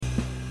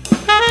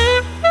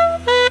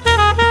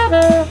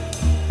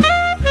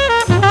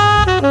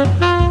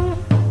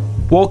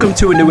Welcome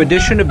to a new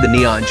edition of the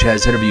Neon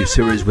Jazz interview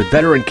series with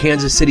veteran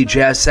Kansas City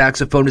jazz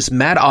saxophonist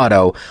Matt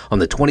Otto on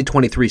the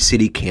 2023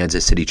 CD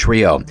Kansas City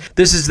Trio.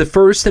 This is the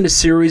first in a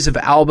series of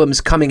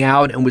albums coming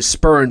out and was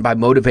spurred by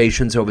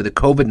motivations over the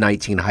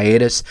COVID-19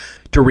 hiatus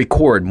to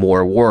record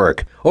more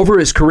work. Over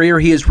his career,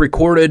 he has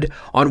recorded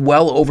on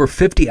well over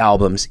 50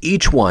 albums,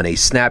 each one a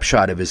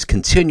snapshot of his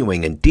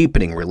continuing and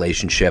deepening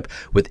relationship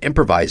with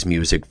improvised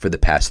music for the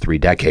past 3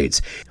 decades.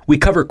 We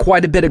cover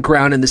quite a bit of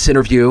ground in this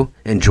interview.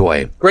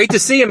 Enjoy. Great to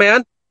see you,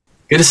 man.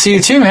 Good to see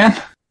you too,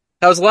 man.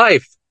 How's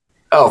life?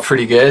 Oh,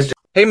 pretty good.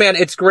 Hey, man,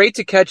 it's great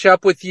to catch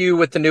up with you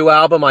with the new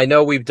album. I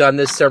know we've done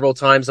this several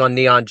times on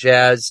Neon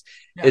Jazz.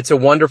 Yeah. It's a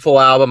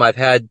wonderful album. I've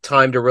had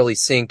time to really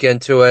sink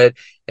into it,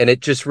 and it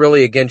just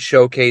really, again,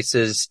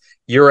 showcases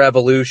your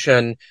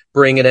evolution,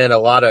 bringing in a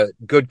lot of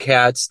good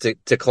cats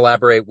to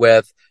collaborate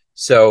with.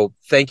 So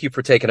thank you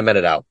for taking a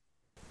minute out.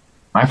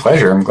 My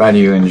pleasure. I'm glad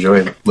you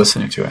enjoyed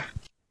listening to it.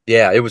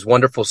 Yeah, it was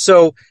wonderful.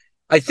 So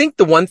I think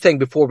the one thing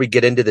before we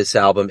get into this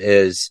album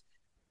is,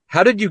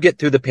 how did you get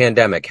through the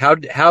pandemic? How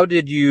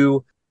did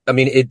you, I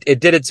mean, it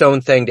did its own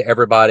thing to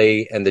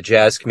everybody and the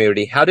jazz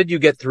community. How did you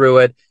get through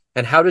it?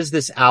 And how does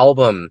this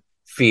album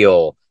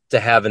feel to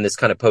have in this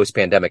kind of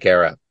post-pandemic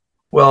era?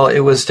 Well,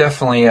 it was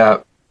definitely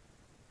a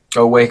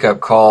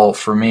wake-up call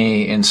for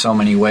me in so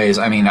many ways.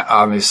 I mean,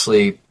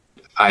 obviously,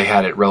 I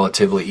had it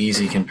relatively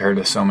easy compared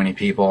to so many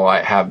people.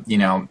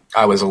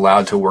 I was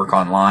allowed to work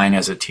online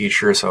as a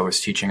teacher, so I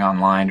was teaching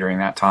online during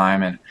that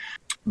time.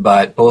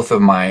 But both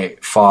of my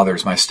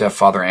fathers, my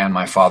stepfather and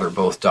my father,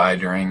 both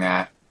died during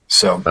that.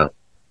 So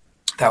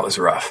that was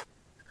rough.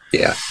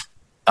 Yeah.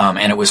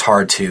 And it was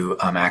hard to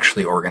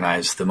actually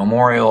organize the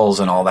memorials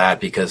and all that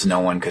because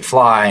no one could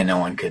fly and no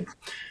one could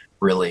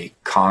really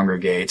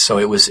congregate. So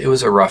it was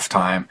a rough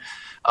time.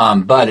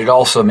 But it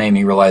also made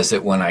me realize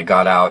that when I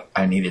got out,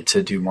 I needed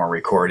to do more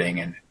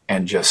recording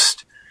and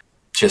just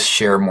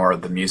share more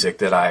of the music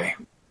that I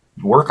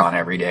work on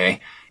every day.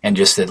 And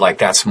just that, like,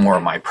 that's more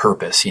of my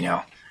purpose, you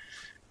know.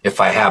 If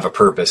I have a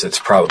purpose, it's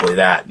probably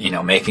that, you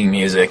know, making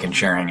music and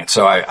sharing it.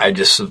 So I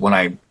just,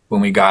 when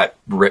we got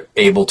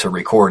able to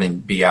record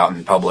and be out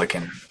in public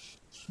and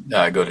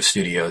go to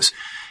studios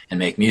and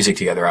make music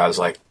together, I was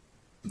like,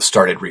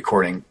 started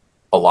recording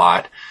a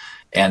lot.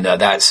 And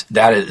that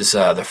is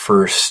the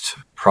first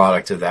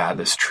product of that,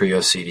 this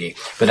trio CD.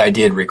 But I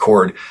did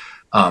record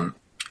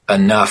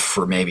enough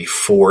for maybe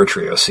 4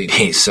 trio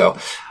CDs. So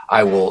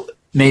I will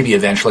maybe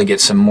eventually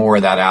get some more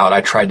of that out.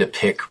 I tried to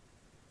pick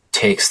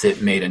takes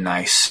that made a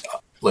nice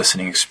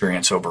listening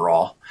experience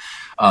overall.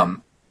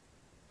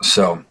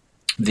 So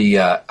the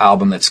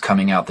album that's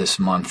coming out this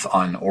month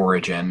on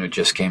Origin, it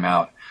just came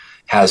out,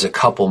 has a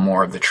couple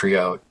more of the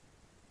trio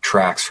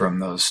tracks from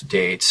those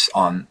dates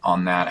on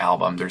that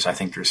album. I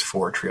think there's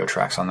 4 trio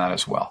tracks on that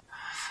as well.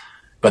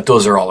 But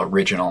those are all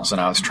originals,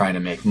 and I was trying to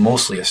make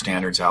mostly a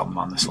standards album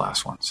on this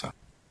last one. So,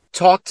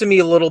 talk to me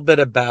a little bit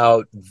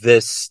about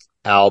this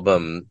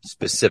album,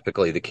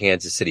 specifically the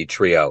Kansas City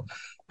Trio,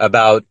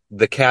 about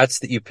the cats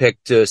that you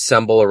picked to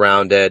assemble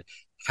around it,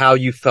 how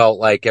you felt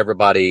like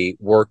everybody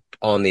worked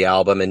on the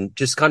album, and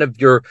just kind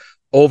of your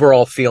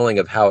overall feeling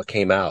of how it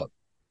came out.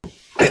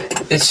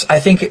 I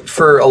think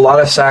for a lot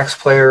of sax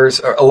players,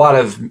 or a lot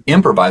of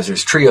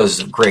improvisers, trios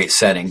is a great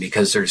setting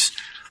because there's,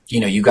 you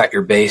know, you got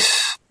your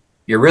bass,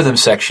 your rhythm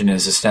section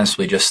is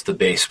ostensibly just the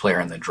bass player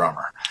and the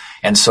drummer.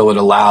 And so it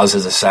allows,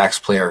 as a sax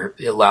player,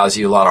 it allows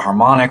you a lot of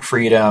harmonic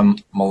freedom,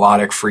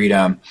 melodic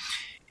freedom,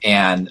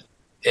 and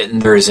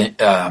there's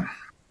a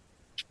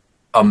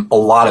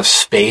lot of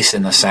space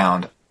in the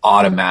sound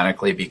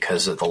automatically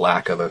because of the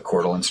lack of a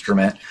chordal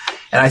instrument.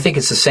 And I think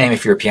it's the same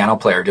if you're a piano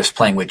player just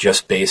playing with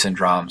just bass and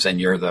drums and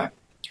you're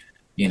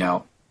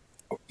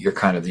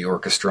kind of the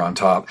orchestra on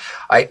top.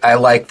 I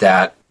like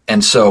that.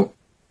 And so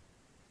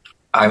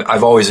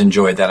I've always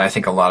enjoyed that. I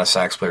think a lot of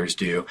sax players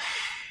do.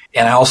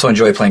 And I also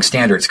enjoy playing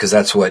standards because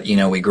that's what, you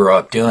know, we grew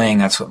up doing.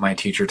 That's what my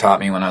teacher taught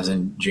me when I was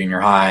in junior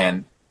high.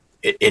 And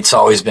it's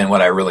always been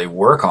what I really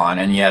work on,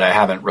 and yet I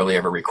haven't really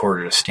ever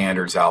recorded a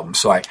standards album.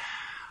 So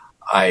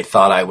I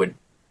thought I would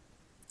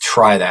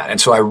try that.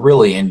 And so I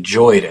really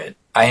enjoyed it.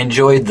 I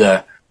enjoyed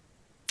the,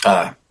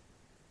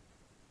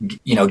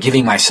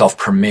 giving myself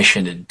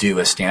permission to do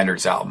a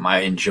standards album. I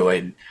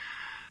enjoyed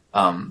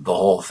the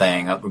whole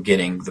thing of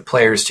getting the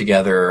players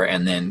together,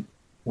 and then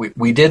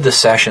we did the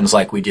sessions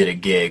like we did a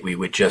gig. We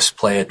would just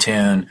play a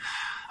tune.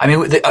 I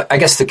mean, I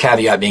guess the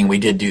caveat being we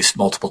did do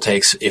multiple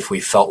takes if we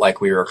felt like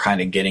we were kind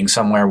of getting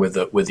somewhere with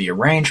the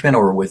arrangement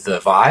or with the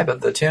vibe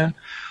of the tune.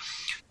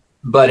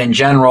 But in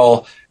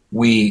general,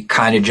 we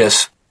kind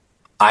of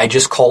I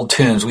just called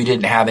tunes. We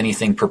didn't have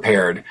anything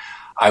prepared.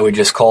 I would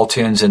just call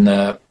tunes in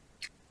the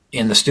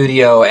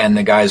studio, and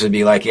the guys would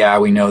be like, yeah,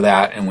 we know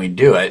that, and we'd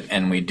do it,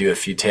 and we'd do a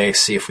few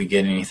takes, see if we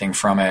get anything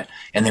from it,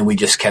 and then we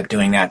just kept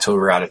doing that till we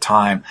were out of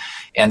time.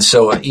 And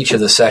so each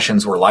of the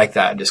sessions were like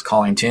that, just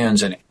calling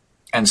tunes,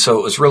 and so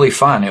it was really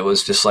fun. It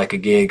was just like a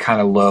gig,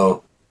 kind of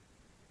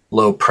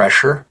low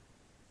pressure.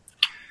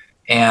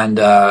 And,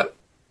 I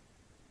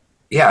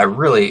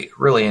really,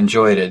 really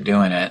enjoyed it,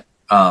 doing it.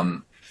 I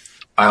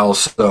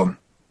also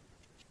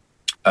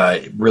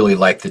really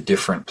liked the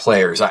different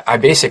players. I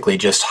basically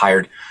just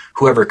hired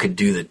whoever could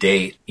do the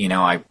date.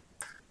 I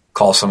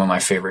call some of my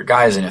favorite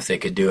guys, and if they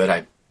could do it,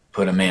 I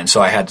put them in.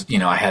 So I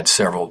had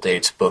several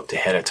dates booked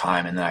ahead of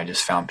time, and then I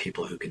just found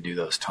people who could do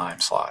those time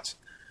slots.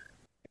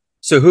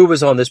 So who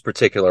was on this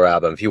particular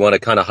album? If you want to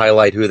kind of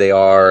highlight who they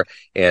are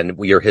and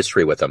your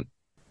history with them.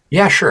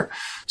 Yeah, sure.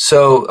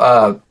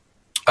 So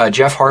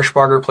Jeff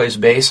Harshbarger plays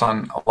bass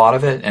on a lot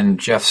of it, and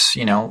Jeff's,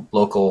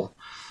 local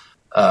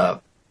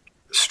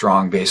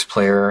strong bass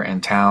player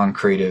in town,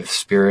 creative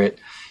spirit.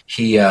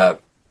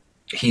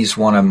 He's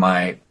one of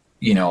my,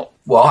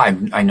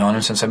 I've known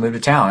him since I moved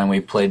to town, and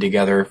we played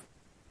together.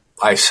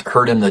 I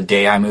heard him the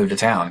day I moved to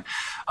town.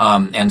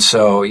 And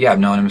so, I've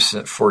known him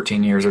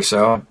 14 years or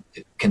so.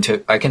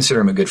 I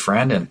consider him a good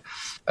friend, and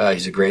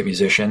he's a great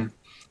musician.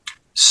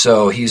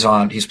 So he's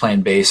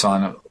playing bass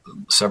on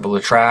several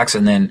of the tracks,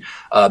 and then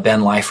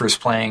Ben Leifer's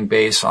playing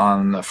bass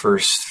on the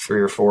first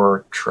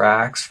four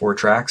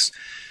tracks.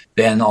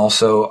 Ben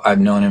also,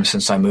 I've known him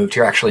since I moved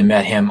here. I actually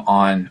met him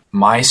on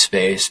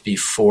MySpace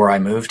before I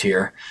moved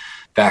here,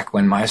 back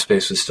when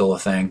MySpace was still a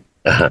thing.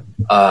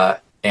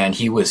 And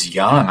he was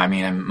young. I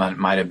mean, it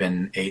might have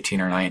been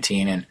 18 or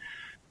 19.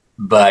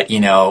 But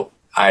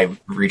I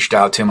reached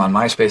out to him on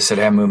MySpace, said,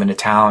 hey, I'm moving to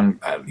town.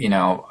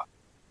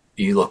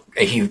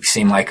 He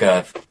seemed like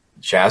a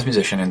jazz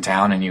musician in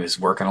town, and he was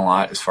working a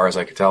lot as far as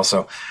I could tell.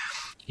 So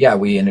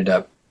we ended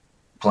up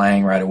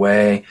playing right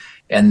away.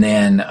 And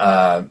then,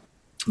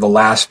 the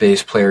last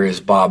bass player is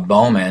Bob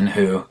Bowman,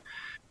 who,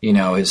 he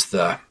was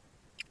the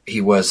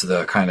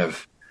kind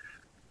of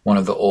one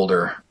of the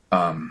older,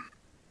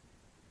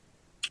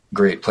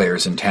 great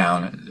players in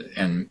town,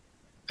 and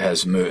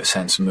has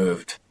since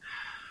moved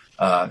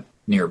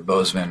near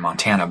Bozeman,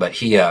 Montana. But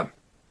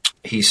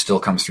he still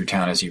comes through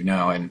town, as you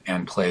know,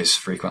 and plays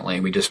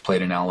frequently. We just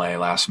played in LA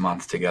last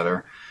month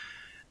together,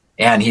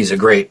 and he's a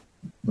great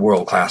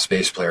world-class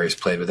bass player. He's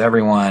played with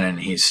everyone, and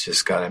he's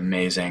just got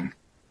amazing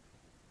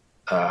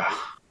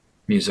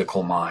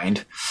musical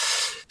mind.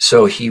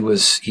 So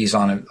he's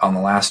on the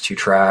last two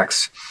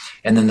tracks.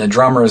 And then the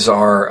drummers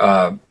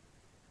are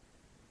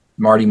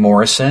Marty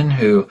Morrison,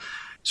 who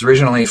is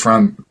originally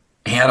from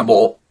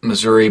Hannibal,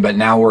 Missouri, but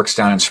now works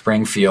down in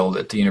Springfield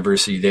at the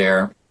university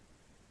there.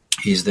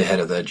 He's the head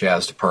of the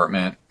jazz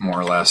department, more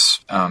or less.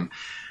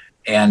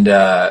 And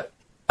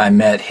I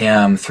met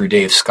him through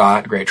Dave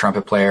Scott, great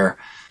trumpet player.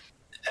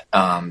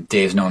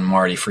 Dave's known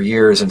Marty for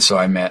years, and so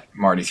I met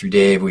Marty through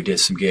Dave. We did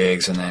some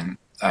gigs, and then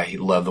I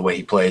love the way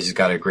he plays. He's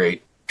got a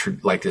great,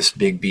 this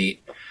big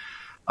beat,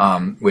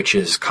 which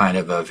is kind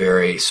of a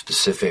very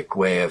specific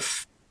way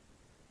of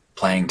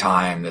playing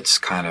time that's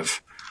kind of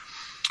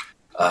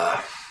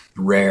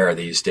rare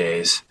these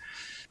days,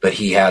 but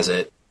he has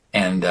it.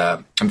 And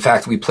in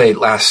fact, we played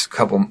last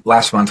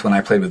month when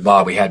I played with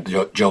Bob. We had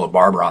Joe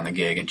LaBarbera on the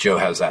gig, and Joe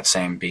has that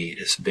same beat.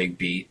 It's a big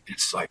beat.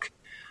 It's like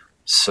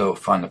so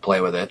fun to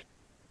play with it.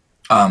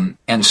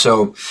 And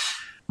so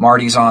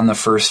Marty's on the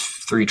first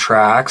three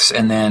tracks,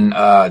 and then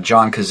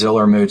John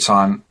Kazillermoot's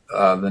on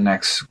the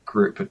next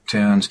group of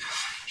tunes.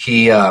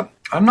 I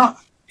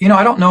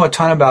don't know a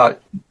ton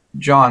about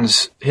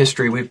John's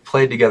history. We've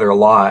played together a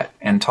lot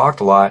and talked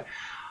a lot.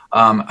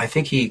 I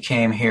think he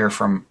came here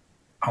from,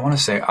 I want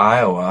to say,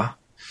 Iowa,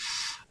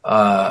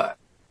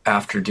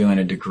 after doing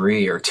a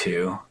degree or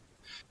two.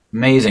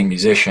 Amazing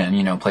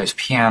musician, plays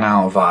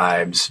piano,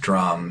 vibes,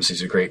 drums.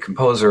 He's a great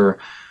composer,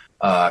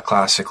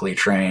 classically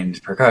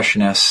trained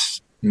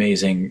percussionist,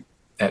 amazing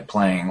at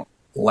playing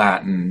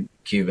Latin,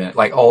 Cuban,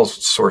 like all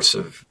sorts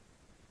of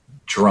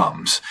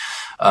drums,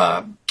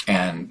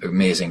 and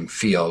amazing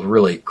feel.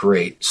 Really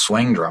great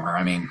swing drummer.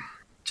 I mean,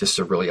 just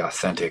a really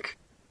authentic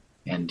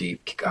and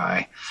deep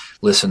guy.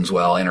 Listens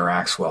well,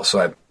 interacts well. So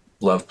I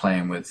love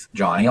playing with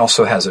John. He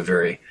also has a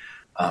very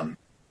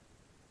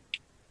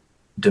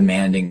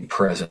demanding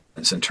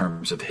presence in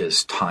terms of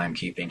his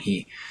timekeeping.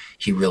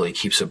 He really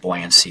keeps a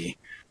buoyancy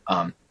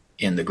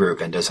in the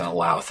group and doesn't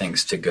allow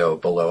things to go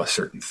below a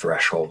certain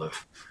threshold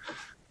of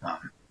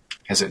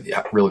has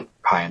a really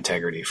high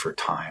integrity for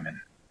time and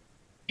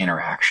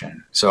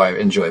interaction. So I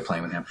enjoy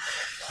playing with him.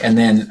 And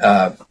then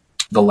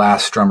the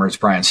last drummer is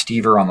Brian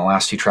Stever on the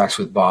last two tracks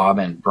with Bob,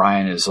 and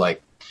Brian is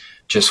like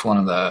just one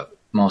of the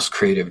most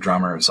creative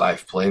drummers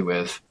I've played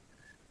with.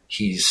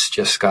 He's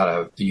just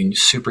got a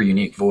super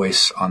unique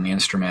voice on the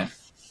instrument,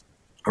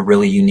 a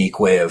really unique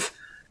way of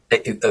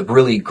a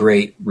really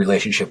great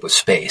relationship with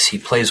space. He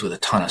plays with a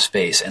ton of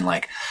space and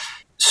like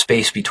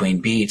space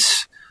between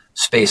beats,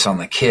 space on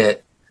the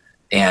kit.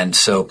 And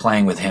so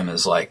playing with him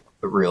is like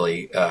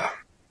really,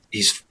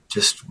 he's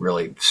just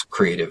really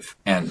creative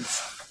and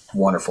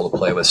wonderful to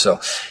play with. So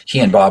he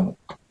and Bob,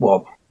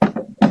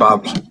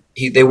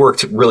 they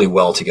worked really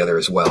well together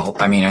as well.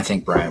 I mean, I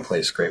think Brian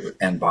plays great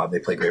and Bob, they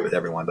play great with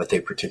everyone, but they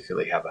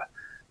particularly have a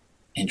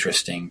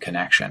interesting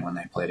connection when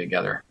they play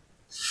together.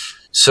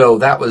 So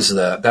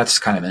that's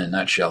kind of in a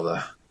nutshell,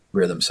 the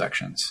rhythm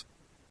sections.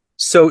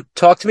 So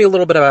talk to me a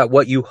little bit about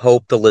what you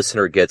hope the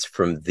listener gets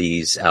from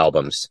these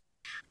albums.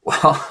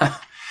 Well,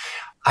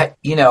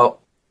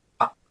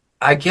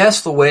 I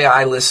guess the way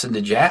I listen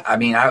to jazz, I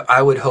mean,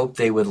 I would hope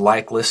they would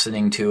like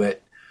listening to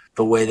it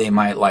the way they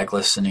might like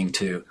listening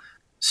to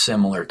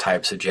similar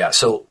types of jazz.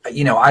 So,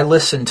 I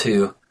listen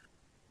to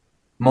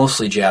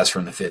mostly jazz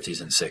from the 50s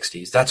and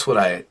 60s. That's what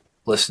I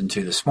listened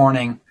to this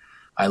morning.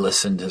 I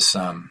listened to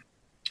some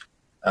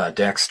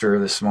Dexter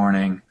this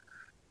morning.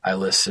 I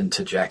listened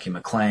to Jackie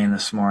McLean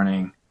this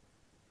morning.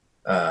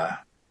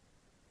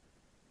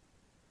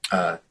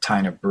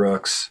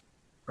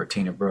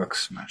 Tina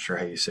Brooks, I'm not sure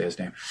how you say his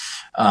name.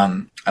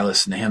 I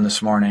listened to him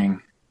this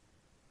morning.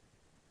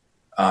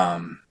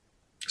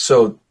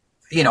 So,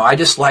 I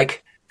just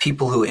like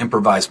people who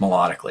improvise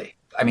melodically.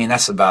 I mean,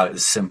 that's about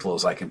as simple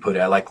as I can put it.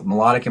 I like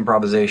melodic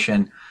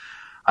improvisation.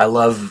 I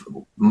love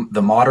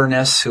the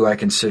modernists, who I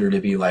consider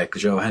to be like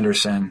Joe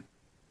Henderson,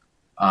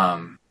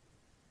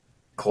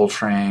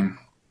 Coltrane.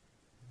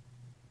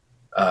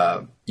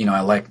 I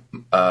like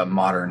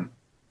modern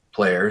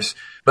players,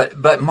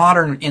 but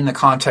modern in the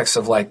context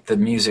of like the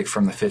music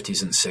from the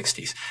 50s and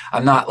 60s.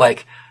 I'm not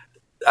like,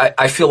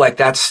 I feel like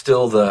that's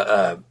still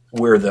the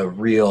where the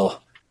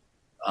real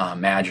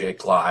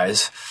magic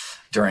lies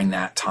during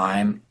that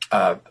time.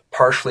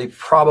 Partially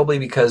probably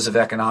because of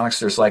economics.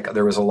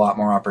 There was a lot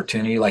more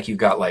opportunity. Like you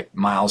got like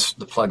Miles,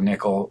 the Plug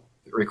Nickel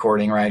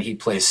recording, right? He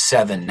plays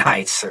 7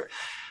 nights, or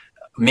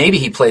maybe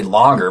he played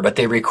longer, but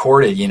they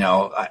recorded, 7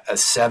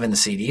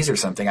 CDs or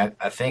something.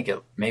 I think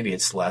maybe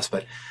it's less,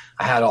 but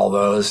I had all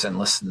those and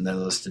listened to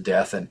those to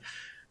death. And,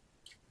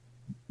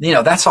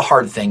 that's a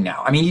hard thing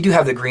now. I mean, you do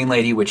have the Green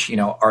Lady, which,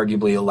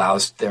 arguably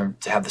allows them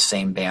to have the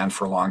same band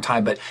for a long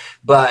time, but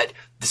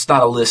it's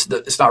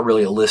not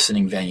really a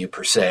listening venue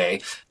per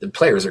se. The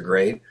players are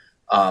great.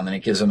 And it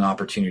gives them an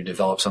opportunity to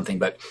develop something,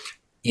 but,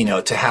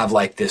 to have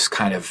like this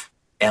kind of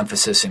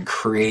emphasis in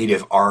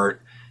creative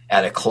art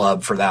at a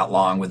club for that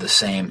long with the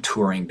same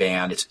touring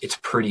band, it's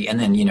pretty. And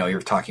then,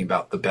 you're talking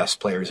about the best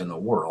players in the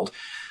world.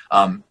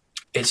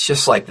 It's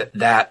just like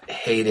that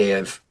heyday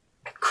of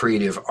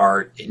creative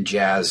art in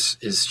jazz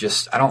is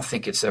just, I don't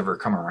think it's ever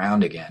come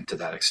around again to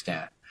that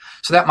extent.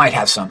 So that might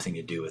have something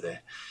to do with it.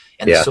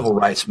 And the civil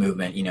rights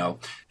movement,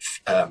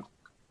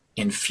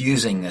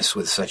 infusing this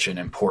with such an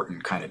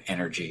important kind of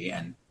energy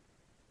and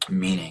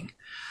meaning.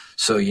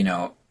 So,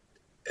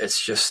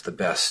 it's just the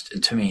best.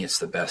 And to me, it's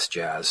the best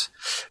jazz.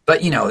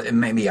 But,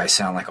 maybe I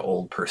sound like an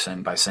old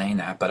person by saying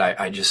that, but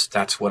I just,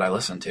 that's what I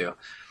listen to.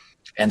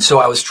 And so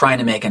I was trying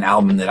to make an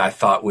album that I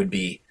thought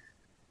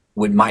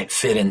might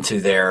fit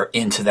into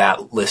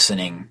that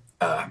listening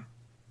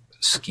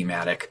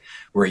schematic,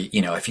 where,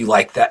 if you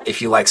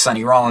like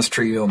Sonny Rollins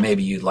Trio,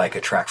 maybe you'd like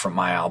a track from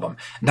my album.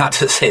 Not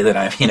to say that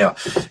I'm,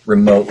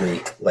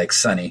 remotely like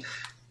Sonny,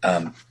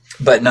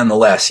 but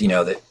nonetheless,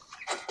 that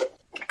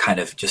kind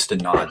of just a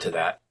nod to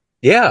that.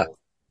 Yeah,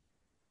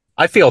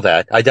 I feel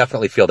that. I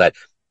definitely feel that.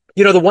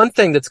 The one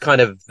thing that's kind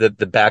of the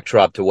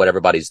backdrop to what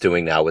everybody's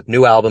doing now with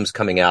new albums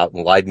coming out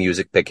and live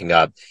music picking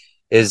up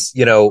is,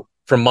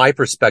 from my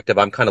perspective,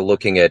 I'm kind of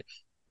looking at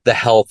the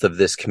health of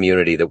this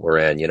community that we're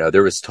in.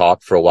 There was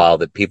talk for a while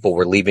that people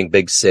were leaving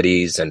big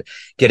cities and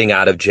getting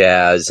out of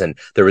jazz, and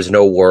there was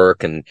no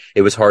work and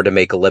it was hard to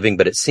make a living,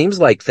 but it seems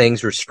like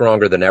things are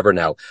stronger than ever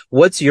now.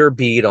 What's your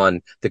beat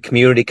on the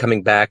community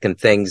coming back and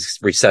things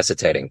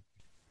resuscitating?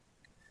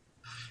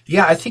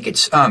 Yeah, I think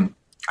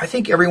I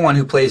think everyone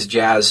who plays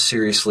jazz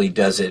seriously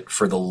does it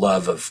for the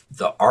love of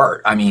the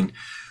art. I mean,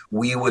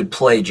 we would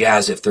play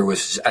jazz if there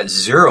was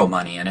zero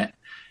money in it.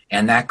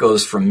 And that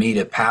goes from me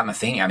to Pat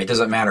Metheny. I mean, it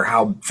doesn't matter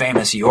how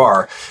famous you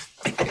are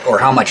or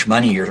how much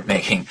money you're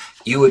making.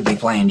 You would be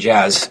playing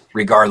jazz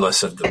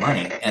regardless of the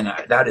money. And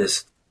that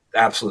is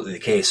absolutely the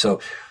case.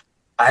 So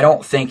I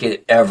don't think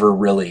it ever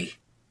really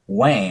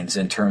wanes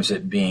in terms of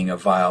it being a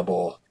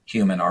viable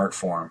human art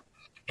form,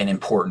 an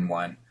important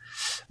one.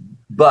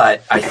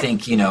 But I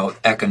think,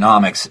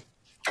 economics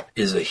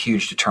is a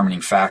huge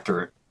determining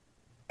factor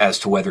as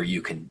to whether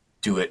you can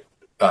do it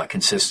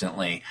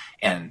consistently.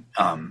 And,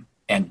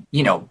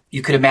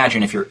 you could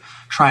imagine if you're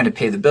trying to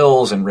pay the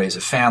bills and raise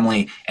a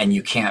family and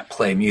you can't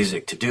play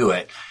music to do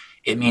it,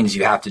 it means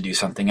you have to do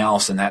something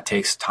else, and that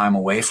takes time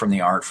away from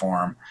the art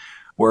form.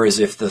 Whereas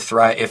if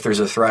there's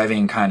a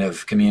thriving kind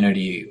of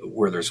community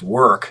where there's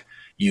work,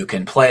 you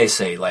can play,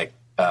 say, like,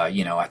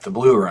 at the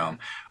Blue Room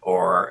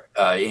or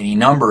any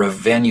number of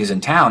venues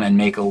in town and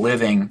make a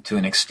living to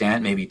an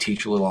extent, maybe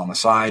teach a little on the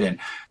side, and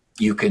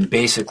you can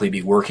basically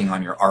be working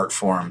on your art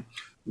form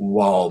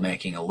while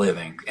making a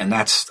living. And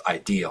that's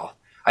ideal.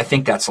 I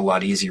think that's a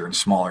lot easier in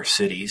smaller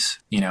cities.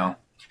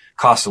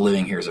 Cost of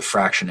living here is a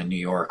fraction in New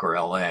York or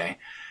LA,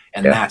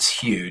 and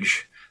that's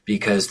huge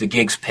because the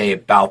gigs pay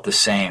about the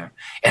same,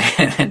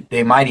 and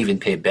they might even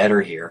pay better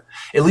here,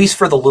 at least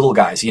for the little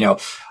guys.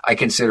 I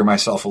consider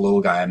myself a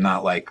little guy. I'm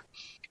not like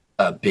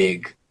a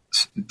big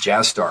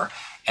jazz star.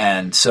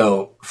 And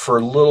so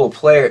for little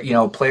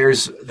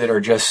players that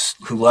are just,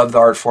 who love the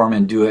art form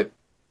and do it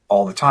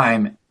all the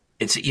time,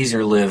 it's easier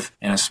to live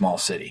in a small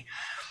city.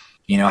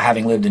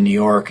 Having lived in New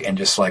York and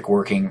just like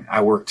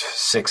I worked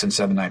 6 and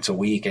 7 nights a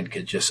week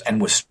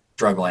and was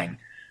struggling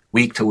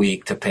week to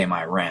week to pay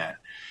my rent.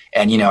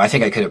 And, you know, I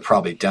think I could have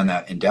probably done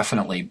that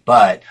indefinitely,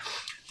 but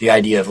the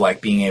idea of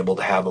like being able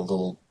to have a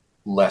little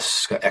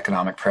less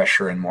economic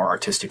pressure and more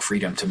artistic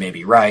freedom to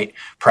maybe write,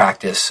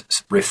 practice,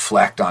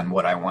 reflect on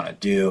what I want to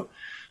do,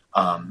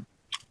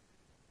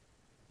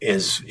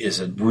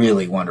 is a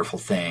really wonderful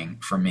thing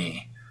for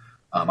me.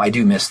 I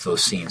do miss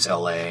those scenes,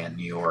 LA and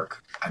New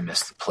York. I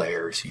miss the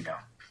players, you know,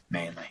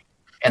 mainly,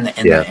 and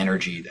the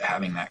energy,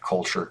 having that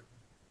culture.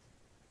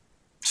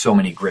 So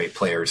many great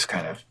players,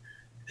 kind of,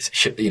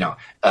 you know,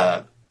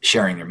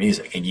 sharing their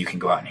music, and you can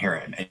go out and hear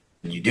it,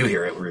 and you do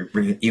hear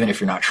it, even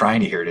if you're not trying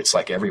to hear it. It's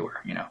like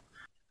everywhere, you know.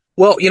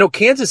 Well, you know,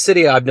 Kansas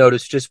City, I've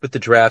noticed just with the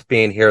draft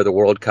being here, the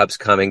World Cup's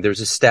coming, there's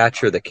a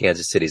stature that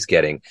Kansas City's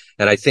getting.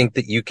 And I think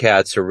that you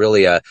cats are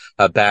really a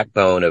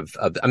backbone of,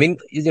 I mean,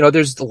 you know,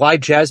 there's live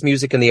jazz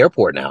music in the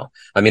airport now.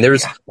 I mean,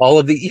 there's all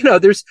of the, you know,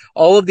 there's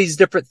all of these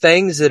different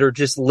things that are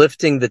just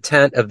lifting the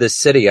tent of this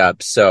city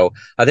up. So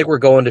I think we're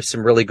going to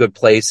some really good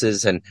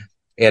places. And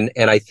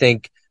I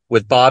think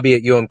with Bobby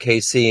at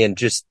UMKC and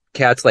just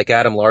cats like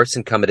Adam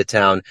Larson coming to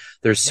town,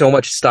 there's so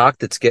much stock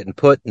that's getting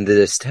put into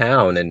this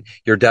town, and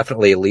you're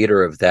definitely a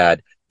leader of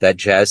that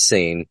jazz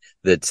scene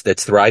that's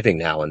thriving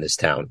now in this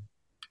town.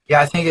 Yeah,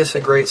 I think it's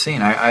a great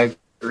scene. I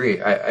agree.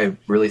 I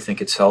really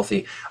think it's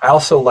healthy. I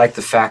also like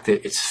the fact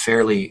that it's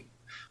fairly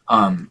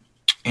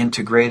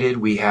integrated.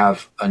 We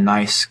have a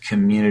nice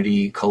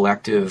community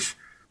collective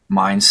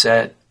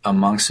mindset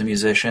amongst the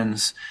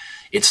musicians.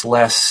 It's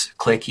less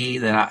cliquey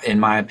than, in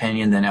my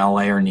opinion, than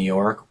LA or New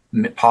York,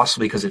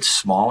 possibly because it's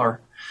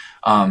smaller.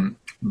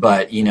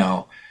 But, you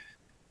know,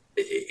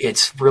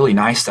 it's really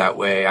nice that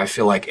way. I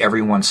feel like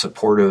everyone's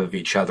supportive of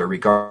each other,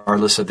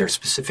 regardless of their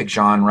specific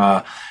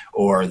genre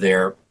or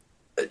their,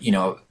 you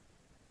know,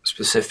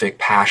 specific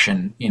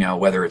passion, you know,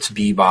 whether it's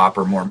bebop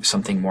or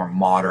something more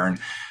modern.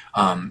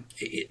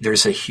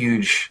 There's a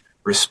huge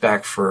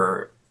respect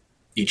for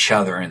each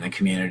other in the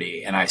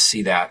community, and I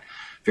see that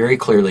very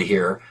clearly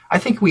here. I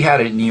think we had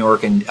it in New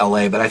York and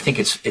LA, but I think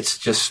it's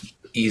just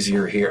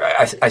easier here.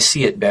 I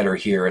see it better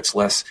here. It's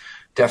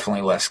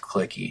definitely less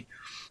cliquey,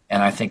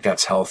 and I think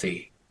that's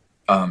healthy.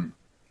 And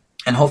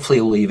hopefully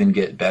it will even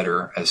get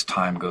better as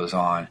time goes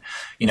on.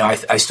 You know,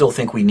 I still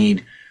think we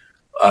need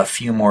a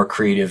few more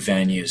creative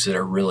venues that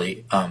are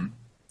really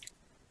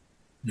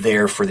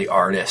there for the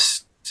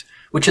artists,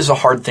 which is a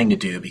hard thing to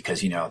do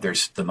because, you know,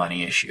 there's the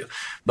money issue.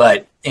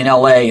 But in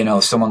LA, you know,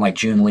 someone like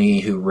June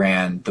Lee, who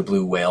ran the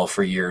Blue Whale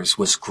for years,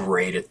 was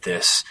great at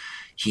this.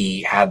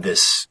 He had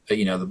this,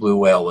 you know, the Blue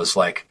Whale was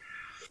like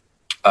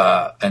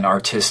an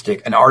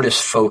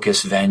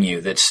artist-focused venue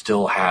that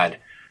still had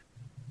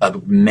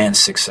immense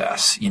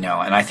success, you know.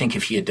 And I think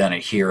if he had done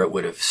it here, it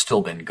would have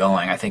still been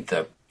going. I think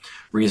the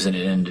reason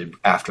it ended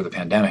after the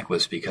pandemic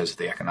was because of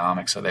the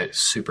economics of it.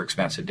 It's super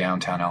expensive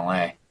downtown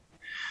LA.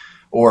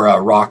 Or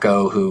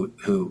Rocco,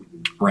 who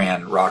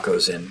ran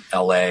Rocco's in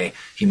LA.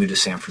 He moved to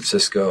San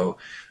Francisco.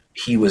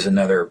 He was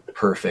another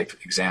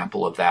perfect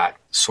example of that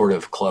sort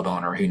of club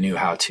owner who knew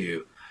how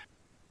to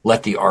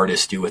let the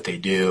artists do what they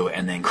do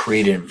and then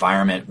create an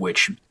environment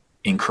which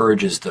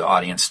encourages the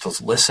audience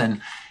to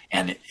listen,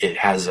 and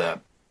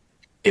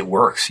it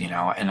works, you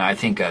know. And I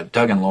think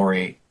Doug and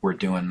Lori were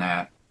doing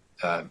that.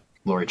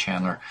 Lori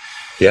Chandler,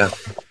 you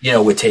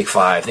know, with Take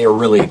Five, they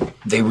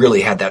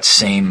really had that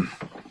same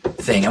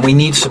thing, and we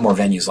need some more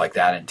venues like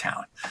that in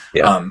town.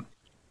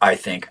 I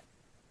think.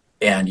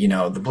 And, you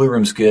know, the Blue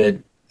Room's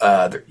good.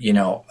 You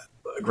know,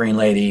 Green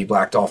Lady,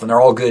 Black Dolphin,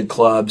 they're all good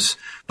clubs,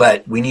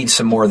 but we need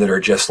some more that are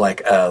just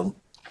like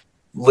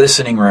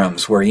listening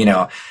rooms where, you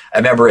know, I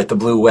remember at the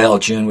Blue Whale,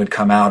 June would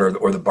come out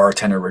or the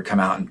bartender would come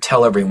out and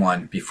tell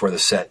everyone before the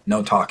set,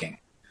 no talking.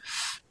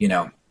 You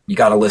know, you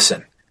got to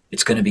listen.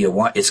 It's going to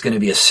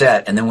be a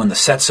set, and then when the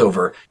set's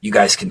over, you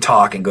guys can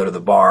talk and go to the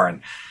bar,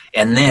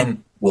 and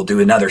then we'll do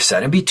another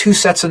set. It'd be 2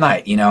 sets a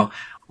night, you know.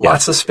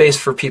 Lots of space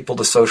for people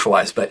to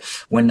socialize. But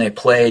when they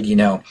played, you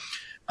know,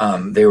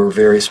 they were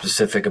very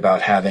specific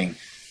about having,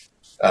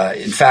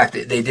 in fact,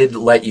 they did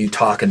let you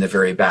talk in the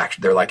very back.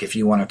 They're like, if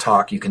you want to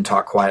talk, you can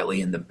talk quietly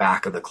in the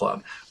back of the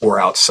club or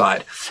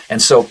outside. And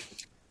so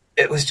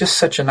it was just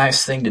such a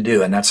nice thing to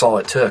do, and that's all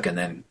it took. And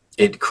then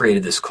it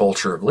created this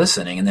culture of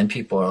listening. And then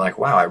people are like,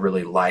 wow, I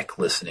really like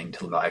listening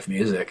to live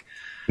music.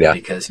 Yeah.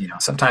 Because, you know,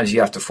 sometimes you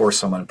have to force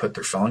someone to put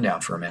their phone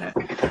down for a minute.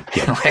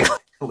 Like,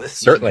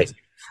 certainly.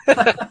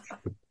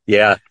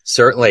 Yeah,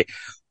 certainly.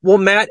 Well,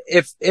 Matt,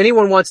 if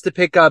anyone wants to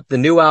pick up the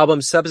new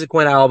album,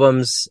 subsequent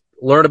albums,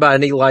 learn about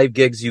any live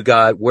gigs you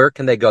got, where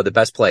can they go? The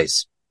best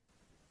place?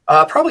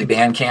 Probably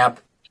Bandcamp.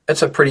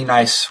 It's a pretty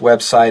nice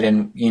website,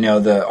 and, you know,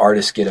 the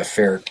artists get a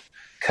fair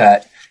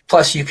cut.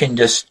 Plus, you can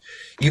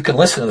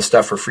listen to the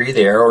stuff for free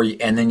there,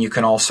 and then you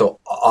can also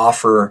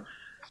offer,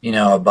 you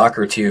know, $1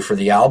 or $2 for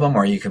the album,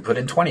 or you can put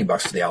in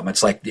 $20 for the album.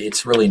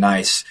 It's really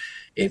nice.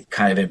 It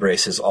kind of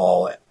embraces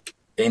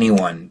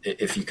anyone,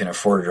 if you can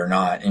afford it or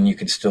not, and you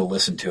can still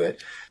listen to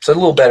it. So a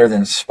little better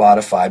than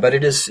Spotify, but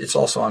it's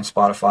also on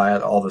Spotify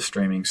at all the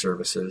streaming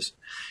services.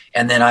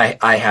 And then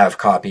I have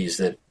copies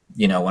that,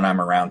 you know, when I'm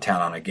around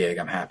town on a gig,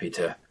 I'm happy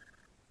to,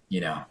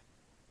 you know,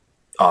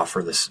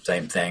 offer the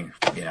same thing,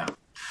 you know.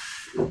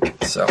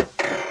 So,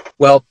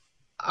 Well,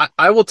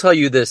 I will tell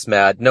you this,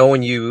 Matt,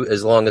 knowing you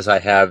as long as I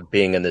have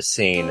being in this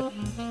scene,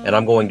 and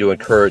I'm going to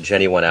encourage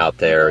anyone out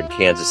there in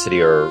Kansas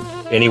City or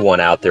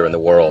anyone out there in the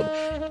world,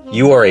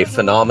 you are a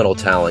phenomenal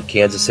talent.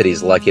 Kansas City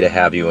is lucky to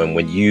have you. And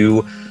when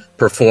you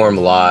perform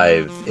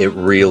live, it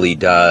really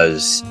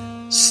does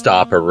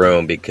stop a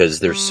room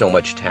because there's so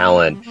much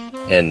talent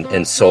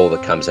and soul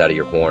that comes out of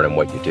your horn and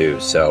what you do.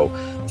 So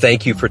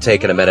thank you for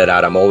taking a minute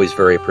out. I'm always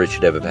very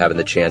appreciative of having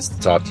the chance to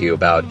talk to you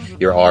about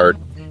your art.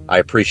 I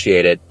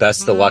appreciate it.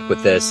 Best of luck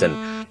with this. And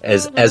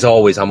as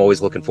always, I'm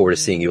always looking forward to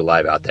seeing you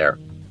live out there.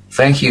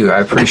 thank you. I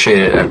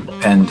appreciate it.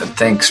 And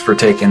thanks for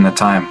taking the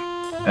time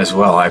as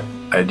well.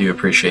 I do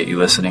appreciate you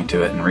listening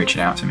to it and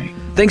reaching out to me.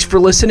 Thanks for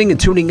listening and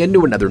tuning in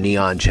to another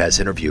Neon Jazz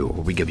interview,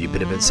 where we give you a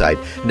bit of insight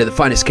into the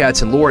finest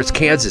cats in Lawrence,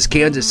 Kansas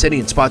City,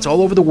 and spots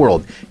all over the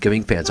world,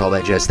 giving fans all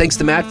that jazz. Thanks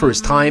to Matt for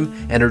his time,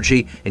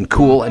 energy, and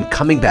cool, and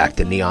coming back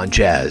to Neon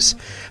Jazz.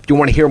 If you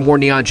want to hear more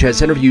Neon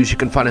Jazz interviews, you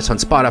can find us on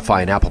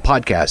Spotify and Apple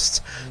Podcasts.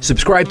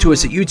 Subscribe to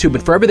us at YouTube,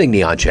 and for everything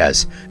Neon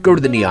Jazz, go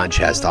to the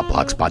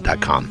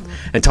neonjazz.blogspot.com.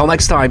 Until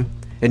next time,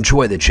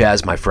 enjoy the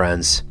jazz, my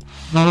friends.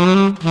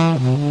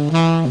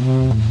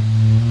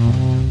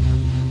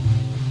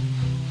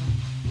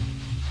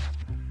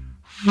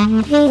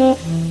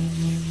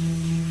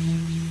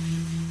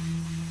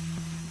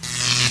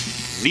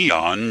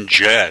 Neon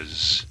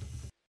Jazz.